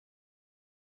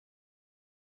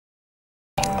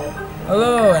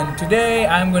Hello, and today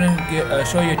I'm gonna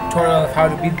show you a tutorial of how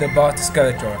to beat the boss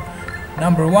Skeletron.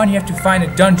 Number one, you have to find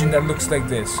a dungeon that looks like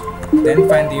this. Then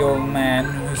find the old man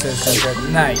who says it's at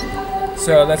night.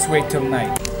 So let's wait till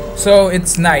night. So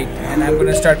it's night, and I'm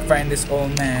gonna start finding this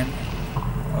old man.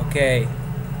 Okay.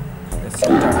 Let's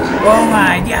start. Oh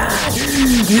my god!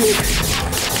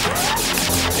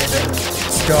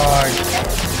 Start.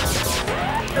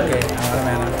 Okay, I'm out of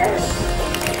mana.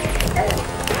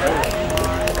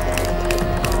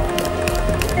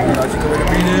 Logical way to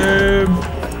beat him.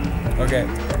 Okay,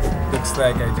 looks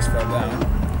like I just fell down.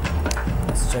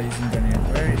 Let's try using gun.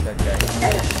 Where is that guy?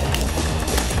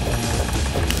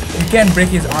 You can break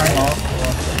his arm off.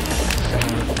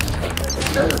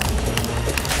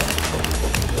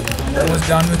 I'm almost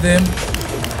done with him.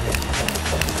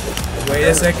 Wait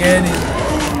a second.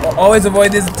 Always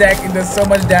avoid this attack. It does so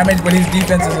much damage, but his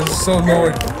defenses are so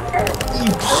low.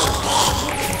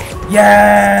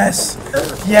 Yes!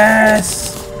 Yes!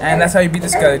 And that's how you beat the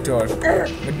Skeletor.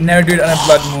 But never do it on a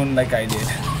blood moon like I did.